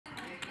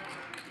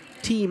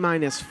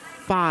T-minus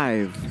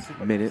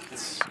 5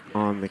 minutes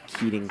on the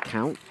Keating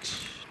count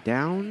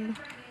down.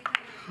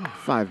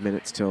 5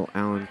 minutes till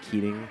Alan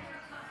Keating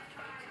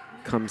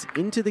comes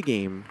into the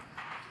game.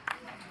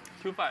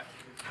 2-5.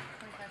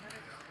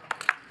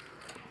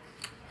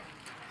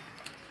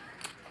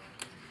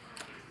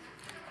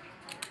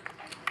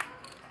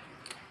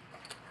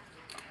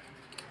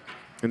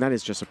 And that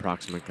is just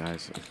approximate,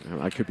 guys.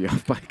 I could be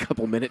off by a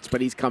couple minutes, but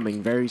he's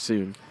coming very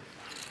soon.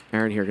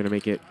 Aaron here going to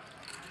make it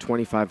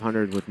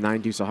 2,500 with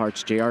 9 deuce of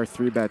hearts. JR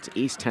 3-bets,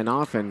 ace 10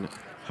 off, and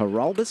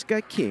Heraldus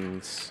got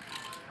kings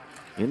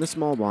in the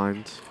small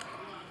blind.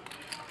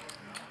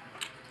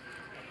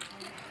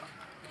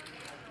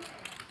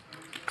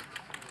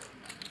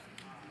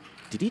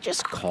 Did he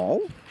just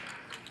call?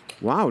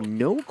 Wow,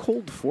 no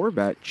cold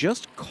 4-bet,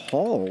 just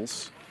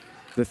calls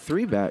the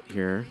 3-bet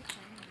here.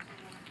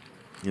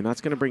 And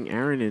that's going to bring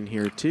Aaron in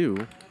here,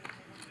 too.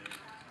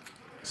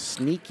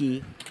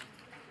 Sneaky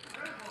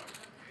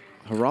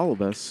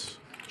Heraldus.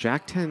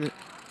 Jack 10,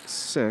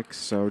 6.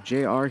 So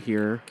JR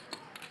here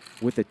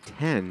with a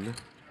 10.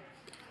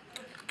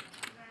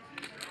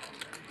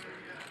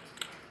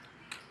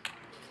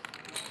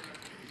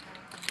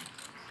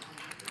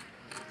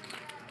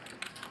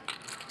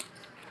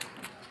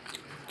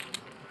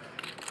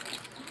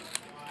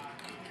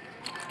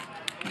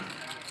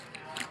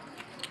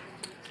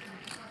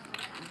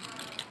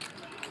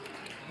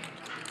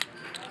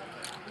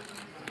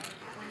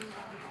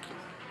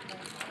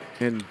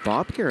 And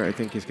Bob here, I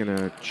think, is going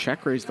to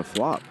check raise the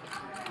flop.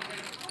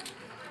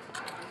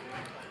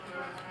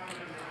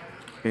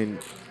 And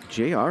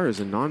JR is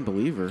a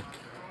non-believer.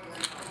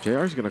 JR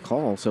is going to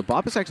call. So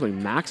Bob is actually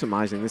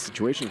maximizing this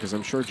situation because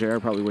I'm sure JR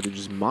probably would have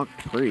just mucked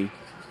pre.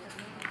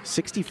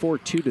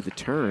 64-2 to the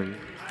turn.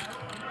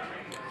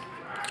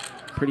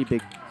 Pretty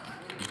big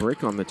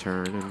brick on the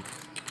turn. And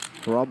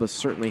Heraldus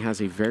certainly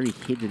has a very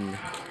hidden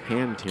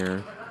hand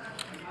here.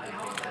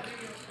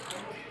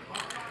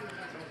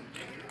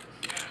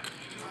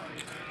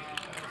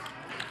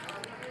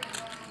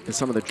 And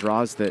some of the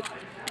draws that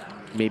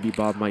maybe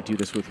Bob might do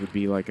this with would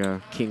be like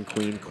a king,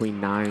 queen, queen,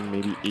 9,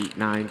 maybe 8,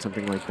 9,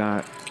 something like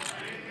that.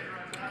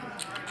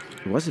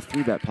 It was a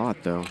 3-bet pot,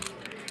 though.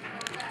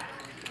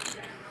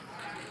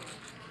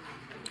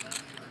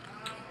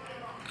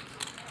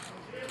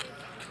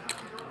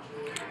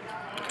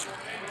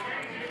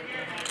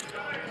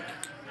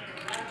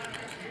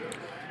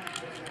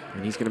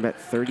 And he's going to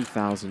bet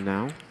 30,000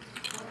 now.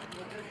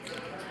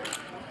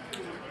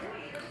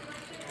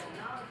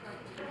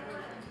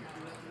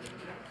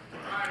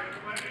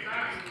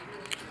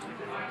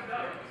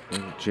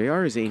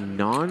 JR is a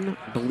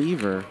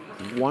non-believer,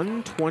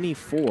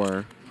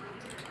 124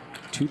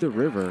 to the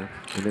river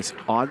in this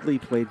oddly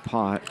played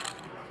pot.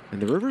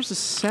 And the river's a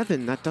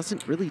 7. That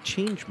doesn't really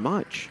change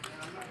much.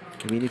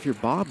 I mean, if you're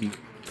Bob, you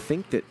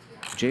think that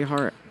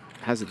JR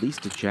has at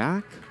least a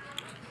jack.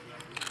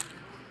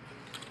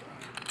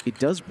 It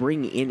does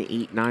bring in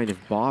 8-9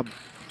 if Bob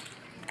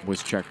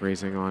was check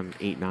raising on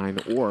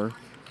 8-9, or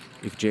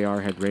if JR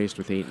had raised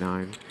with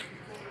 8-9.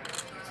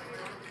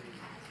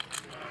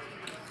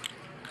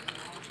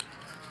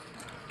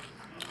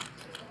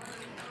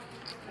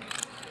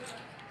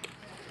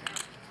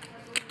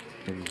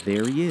 And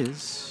there he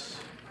is.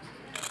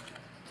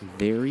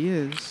 There he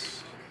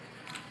is.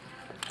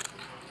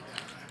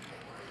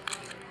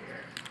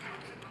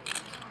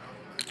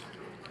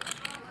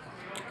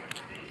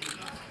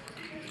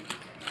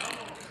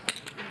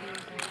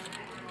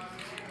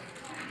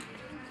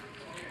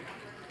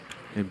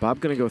 And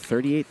Bob going to go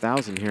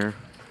 38,000 here.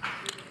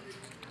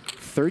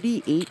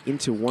 38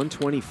 into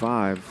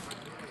 125.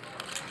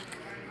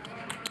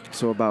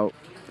 So about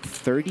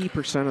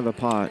 30% of the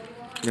pot.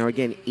 Now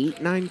again,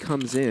 8-9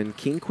 comes in,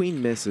 king,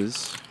 queen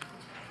misses,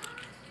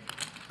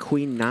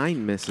 queen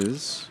 9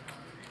 misses.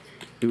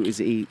 It was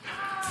a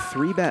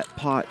 3-bet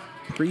pot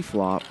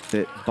pre-flop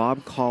that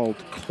Bob called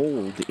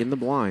cold in the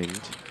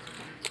blind.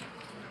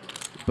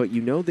 But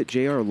you know that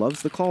JR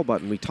loves the call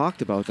button. We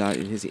talked about that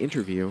in his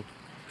interview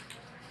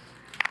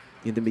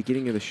in the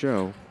beginning of the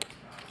show.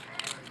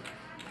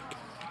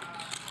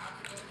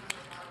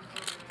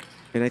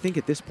 And I think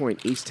at this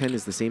point, ace-10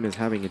 is the same as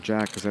having a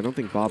jack, because I don't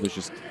think Bob is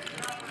just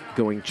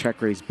going check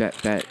raise bet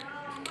bet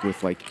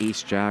with like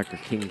ace jack or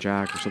king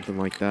jack or something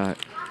like that.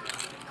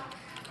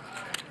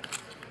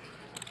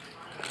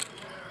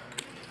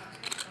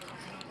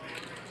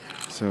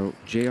 So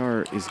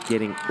JR is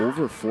getting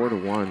over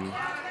 4-1.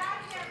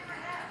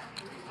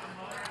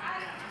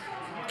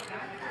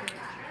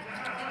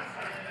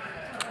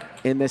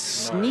 And the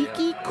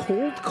sneaky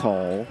cold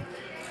call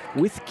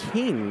with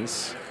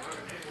kings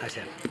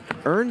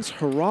earns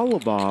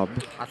Haralabob.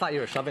 I thought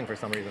you were shoving for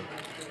some reason.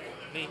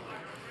 Me.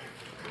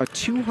 A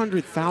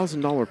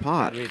 $200,000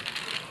 pot. I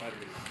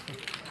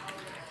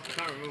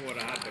can't remember what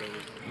I had, but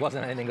it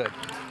Wasn't anything good.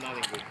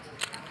 nothing good.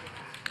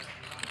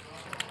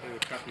 It was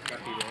crappy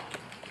there.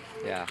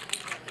 Yeah.